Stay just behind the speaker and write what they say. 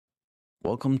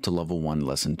Welcome to Level 1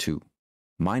 Lesson 2.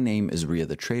 My name is RIA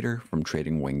the Trader from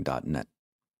tradingwing.net.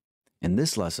 In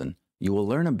this lesson, you will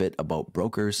learn a bit about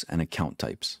brokers and account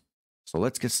types. So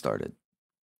let's get started.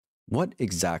 What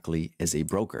exactly is a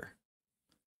broker?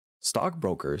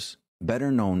 Stockbrokers,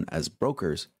 better known as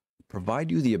brokers, provide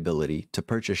you the ability to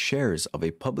purchase shares of a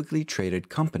publicly traded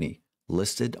company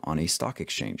listed on a stock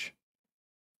exchange.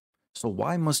 So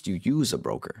why must you use a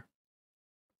broker?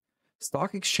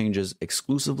 Stock exchanges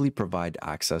exclusively provide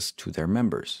access to their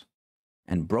members,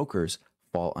 and brokers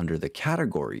fall under the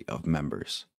category of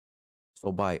members.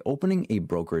 So by opening a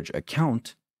brokerage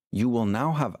account, you will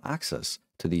now have access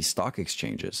to these stock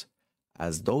exchanges,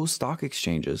 as those stock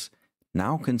exchanges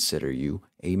now consider you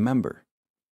a member.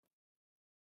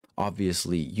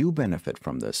 Obviously, you benefit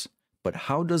from this, but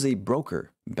how does a broker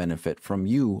benefit from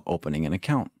you opening an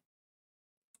account?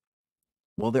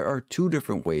 Well, there are two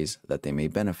different ways that they may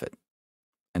benefit.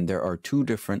 And there are two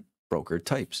different broker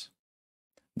types.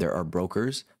 There are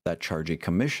brokers that charge a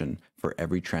commission for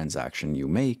every transaction you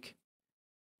make,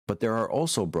 but there are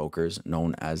also brokers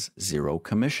known as zero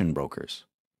commission brokers.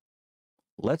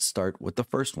 Let's start with the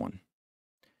first one.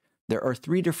 There are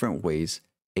three different ways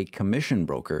a commission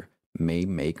broker may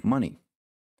make money.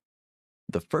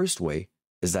 The first way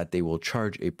is that they will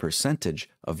charge a percentage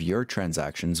of your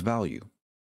transaction's value.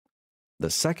 The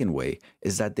second way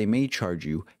is that they may charge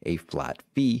you a flat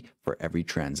fee for every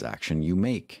transaction you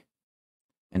make.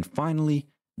 And finally,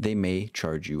 they may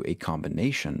charge you a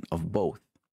combination of both.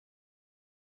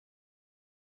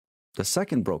 The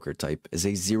second broker type is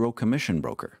a zero commission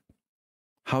broker.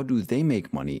 How do they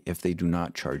make money if they do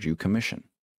not charge you commission?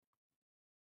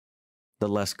 The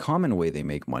less common way they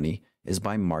make money is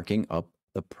by marking up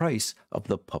the price of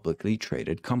the publicly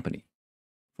traded company.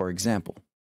 For example,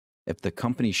 if the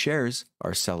company shares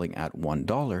are selling at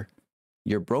 $1,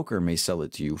 your broker may sell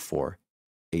it to you for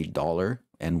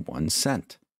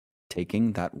 $1.01,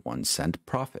 taking that 1 cent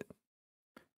profit.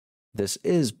 This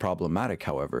is problematic,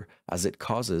 however, as it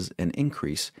causes an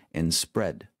increase in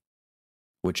spread,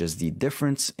 which is the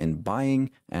difference in buying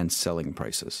and selling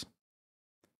prices.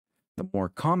 The more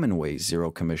common way zero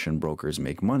commission brokers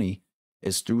make money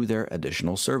is through their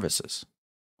additional services.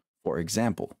 For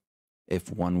example,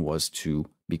 if one was to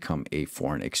become a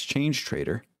foreign exchange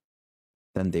trader,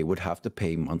 then they would have to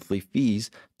pay monthly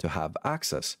fees to have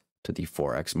access to the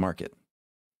Forex market.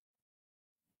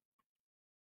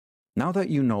 Now that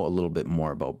you know a little bit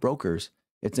more about brokers,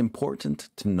 it's important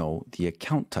to know the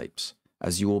account types,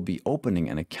 as you will be opening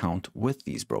an account with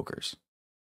these brokers.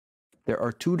 There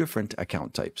are two different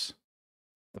account types.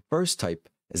 The first type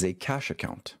is a cash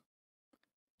account,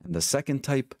 and the second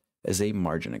type is a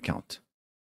margin account.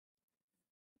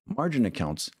 Margin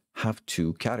accounts have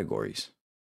two categories: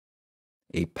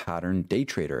 a pattern day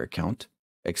trader account,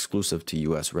 exclusive to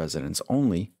US residents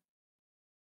only,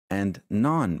 and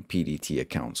non-PDT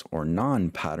accounts or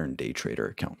non-pattern day trader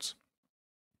accounts.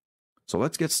 So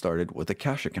let's get started with the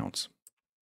cash accounts.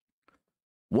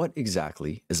 What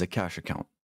exactly is a cash account?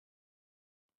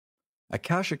 A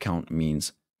cash account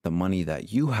means the money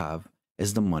that you have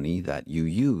is the money that you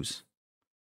use.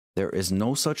 There is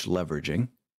no such leveraging,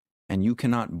 and you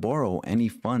cannot borrow any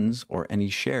funds or any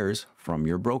shares from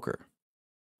your broker.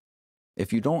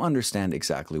 If you don't understand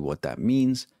exactly what that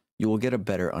means, you will get a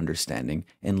better understanding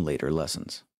in later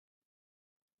lessons.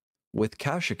 With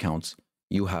cash accounts,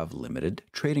 you have limited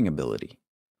trading ability,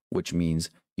 which means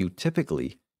you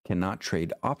typically cannot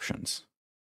trade options.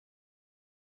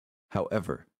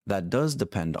 However, that does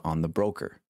depend on the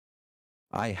broker.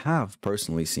 I have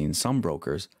personally seen some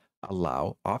brokers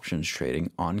allow options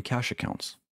trading on cash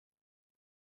accounts.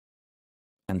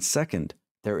 And second,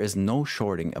 there is no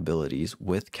shorting abilities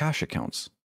with cash accounts,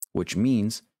 which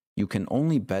means you can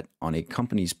only bet on a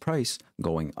company's price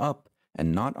going up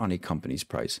and not on a company's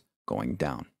price going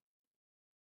down.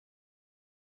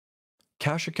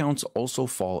 Cash accounts also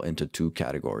fall into two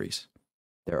categories.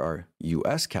 There are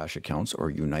US cash accounts or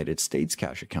United States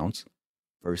cash accounts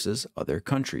versus other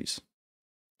countries.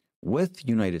 With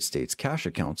United States cash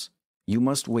accounts, you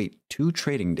must wait 2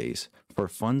 trading days for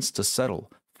funds to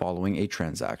settle following a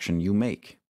transaction you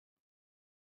make.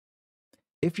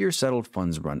 If your settled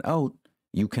funds run out,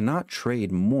 you cannot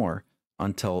trade more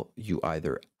until you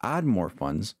either add more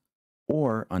funds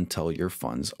or until your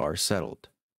funds are settled.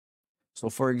 So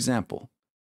for example,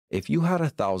 if you had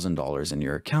 $1,000 in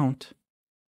your account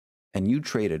and you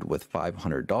traded with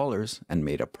 $500 and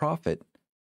made a profit,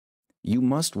 you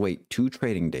must wait 2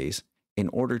 trading days in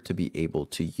order to be able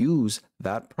to use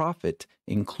that profit,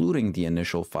 including the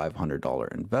initial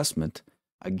 $500 investment,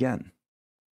 again.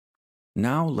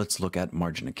 Now let's look at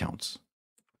margin accounts.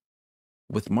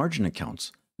 With margin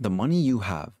accounts, The money you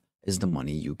have is the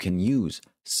money you can use,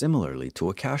 similarly to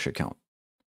a cash account.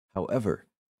 However,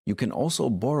 you can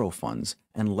also borrow funds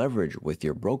and leverage with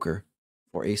your broker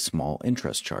for a small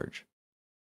interest charge.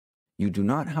 You do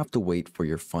not have to wait for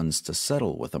your funds to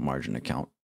settle with a margin account.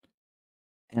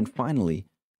 And finally,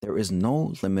 there is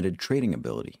no limited trading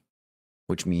ability,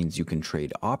 which means you can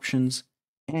trade options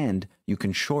and you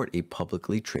can short a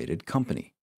publicly traded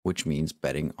company, which means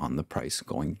betting on the price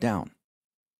going down.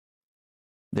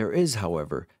 There is,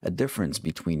 however, a difference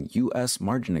between US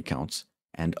margin accounts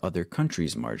and other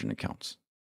countries' margin accounts.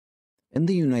 In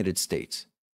the United States,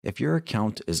 if your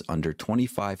account is under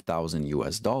 $25,000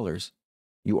 US,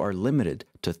 you are limited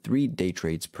to 3 day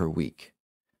trades per week.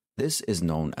 This is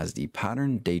known as the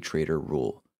Pattern Day Trader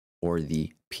Rule, or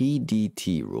the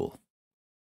PDT rule.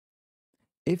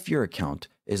 If your account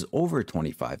is over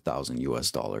 $25,000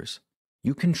 US,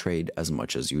 you can trade as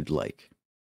much as you'd like.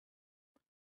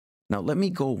 Now let me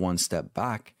go one step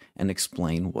back and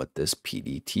explain what this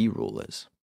PDT rule is.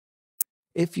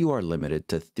 If you are limited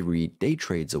to 3 day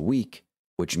trades a week,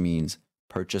 which means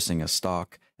purchasing a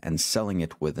stock and selling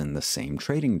it within the same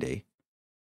trading day,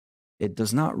 it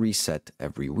does not reset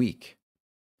every week.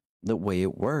 The way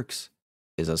it works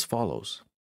is as follows.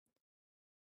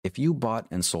 If you bought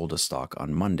and sold a stock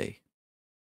on Monday,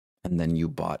 and then you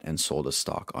bought and sold a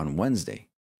stock on Wednesday,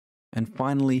 and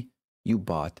finally you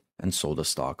bought and sold a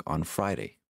stock on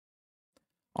Friday,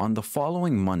 on the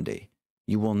following Monday,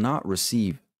 you will not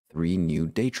receive 3 new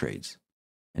day trades.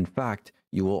 In fact,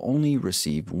 you will only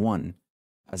receive 1,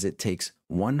 as it takes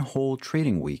 1 whole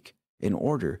trading week in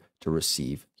order to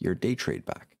receive your day trade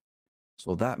back.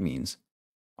 So that means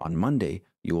on Monday,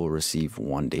 you will receive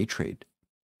 1 day trade.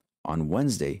 On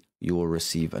Wednesday, you will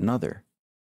receive another.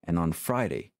 And on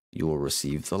Friday, you will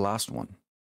receive the last one.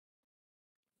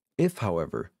 If,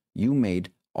 however, you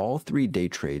made all 3 day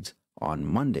trades on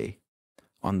Monday,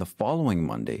 on the following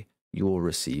Monday, you will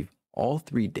receive all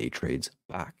 3 day trades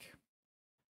back.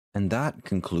 And that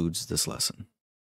concludes this lesson.